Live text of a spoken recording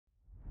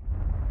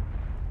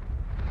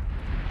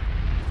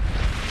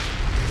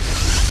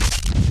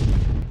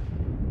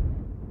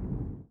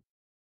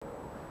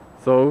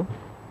So,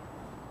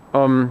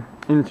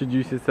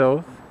 introduce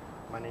yourselves.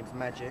 My name's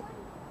Magic.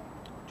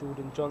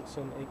 Jordan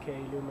Johnson, aka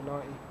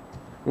Illuminati.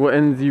 What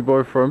ends you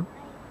both from?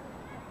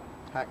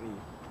 Hackney.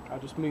 I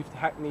just moved to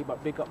Hackney,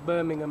 but big up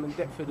Birmingham and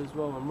Deptford as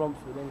well, and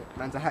Romford, innit?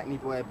 Man's a Hackney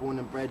boy, born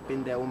and bred,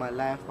 been there all my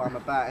life, but I'm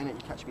about, innit?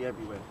 You catch me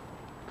everywhere.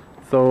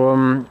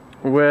 So,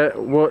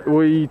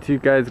 what you two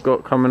guys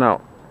got coming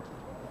out?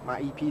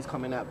 My EP's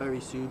coming out very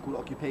soon, called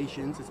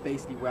Occupations. It's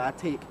basically where I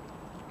take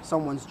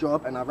someone's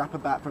job and I rap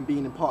about from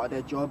being a part of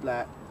their job,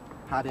 like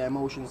how their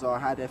emotions are,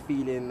 how they're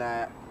feeling.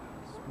 Like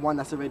one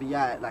that's already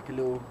out, like a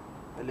little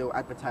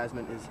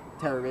advertisement is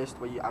Terrorist,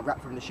 where I rap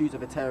from the shoes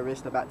of a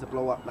terrorist about to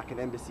blow up like an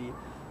embassy.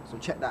 So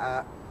check that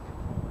out.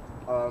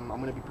 I'm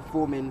going to be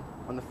performing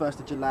on the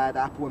 1st of July at the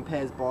Apple and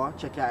Pears Bar.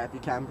 Check it out if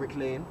you can, Brick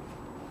Lane.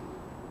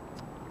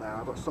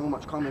 I've got so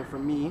much coming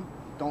from me.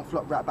 Don't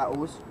Flop rap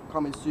battles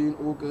coming soon,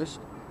 August.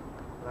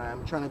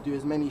 I'm trying to do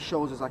as many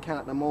shows as I can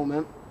at the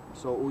moment,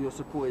 so all your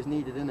support is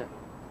needed, innit?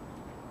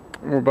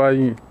 What about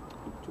you?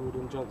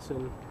 Jordan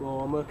Johnson.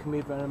 Well, I'm working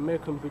with an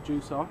American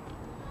producer.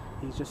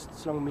 He's just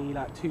slung me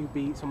like 2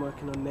 beats. I'm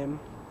working on them.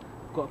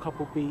 Got a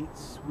couple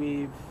beats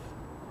with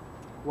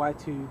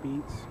Y2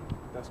 Beats.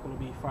 That's going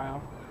to be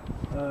fire.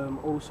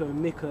 Also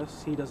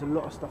Mikus, he does a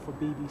lot of stuff for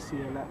BBC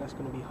and that's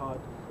going to be hard.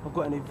 I've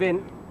got an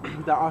event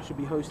that I should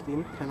be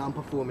hosting. And I'm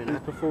performing. He's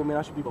performing,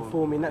 I should be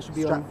performing. That should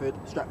be Stratford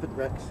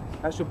Rex.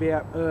 That should be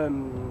at,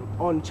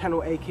 on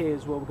Channel AK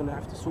as well. We're going to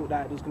have to sort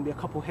that out. There's going to be a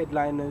couple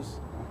headliners.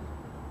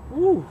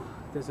 Woo!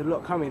 There's a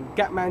lot coming.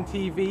 Gatman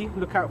TV,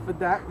 look out for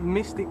that.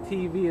 Mystic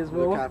TV as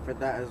well. Look out for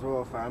that as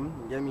well, fam.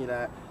 You get me?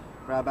 Like,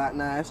 right about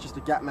now, it's just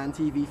a Gatman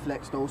TV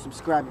flex though.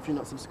 Subscribe if you're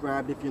not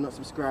subscribed. If you're not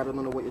subscribed, I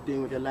don't know what you're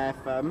doing with your life,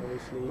 fam.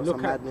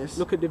 Look at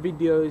the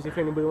videos. If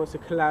anybody wants to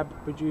collab,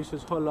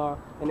 producers holler,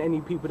 and any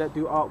people that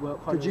do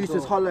artwork.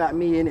 Producers holler at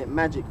me, innit?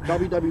 Magic.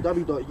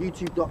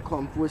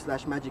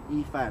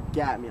 www.youtube.com/magicE5.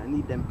 Get at me. I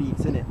need them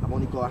beats, innit? I've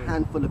only got a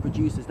handful of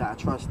producers that I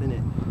trust,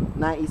 innit?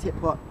 90s hip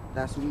hop,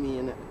 that's with me,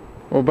 innit?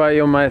 What about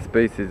your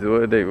MySpaces?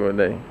 What are they?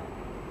 You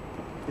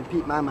can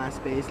peep my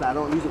MySpace. Like, I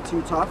don't use it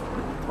too tough,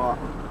 but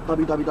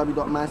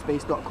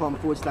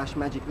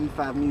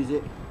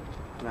www.myspace.com/magicE5music.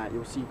 Like,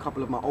 you'll see a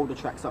couple of my older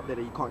tracks up there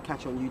that you can't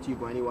catch on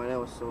YouTube or anyone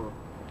else. So,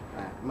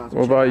 might as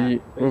well. What about you?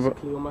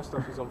 Basically, all my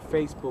stuff is on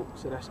Facebook.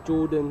 So that's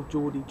Jordan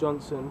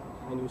Johnson,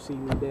 and you'll see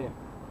me there.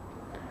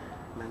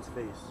 Man's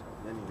face.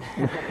 Anyway.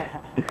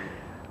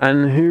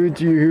 And who would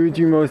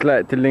you most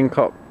like to link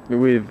up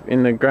with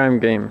in the gram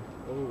game?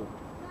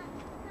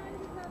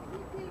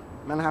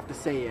 Man, I have to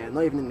say, yeah,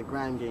 not even in the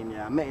grand game,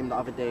 yeah. I met him the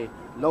other day.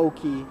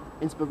 Low-key,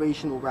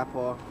 inspirational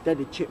rapper,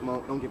 deaded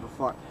chipmunk, don't give a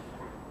fuck.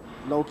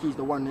 Low-key's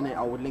the one, innit?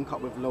 I would link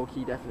up with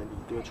Low-key, definitely.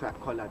 Do a track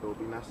collab, it would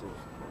be massive.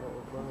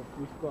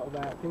 We forgot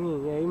about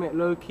thingy, yeah. We met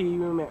Low-key,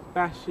 we met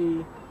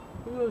Bashi.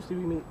 Who else did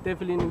we meet?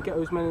 Devlin and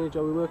Ghetto's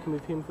manager, we're working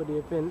with him for the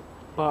event.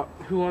 But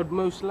who I'd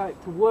most like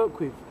to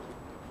work with?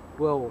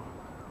 Well,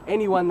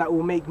 anyone that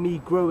will make me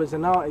grow as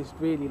an artist,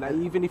 really. Like,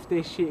 even if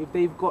they're shit, if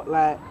they've got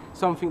like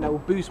something that will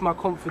boost my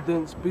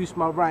confidence, boost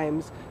my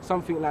rhymes,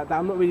 something like that.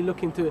 I'm not really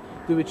looking to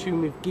do a tune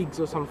with Gigs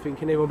or something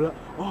and everyone will be like,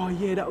 oh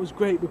yeah, that was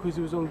great because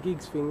it was on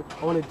Gigs thing.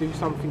 I want to do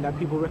something that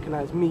people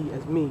recognize me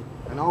as me.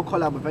 And I'll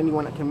collab with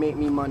anyone that can make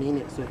me money,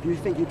 innit? So if you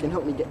think you can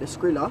help me get the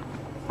Skrilla,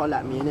 holla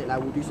at me, innit?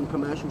 Like, we'll do some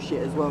commercial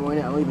shit as well,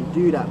 innit? I don't even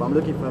do that, but I'm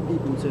looking for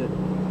people to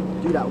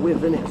do that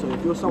with, innit? So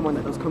if you're someone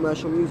that does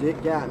commercial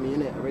music, get at me,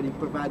 innit? I already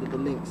provided the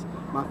links.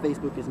 My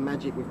Facebook is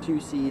Magic with 2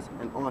 C's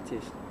and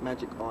Artist,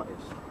 Magic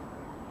Artist.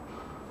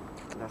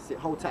 That's it.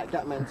 Hold tight,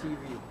 Gatman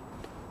TV.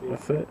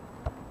 That's it.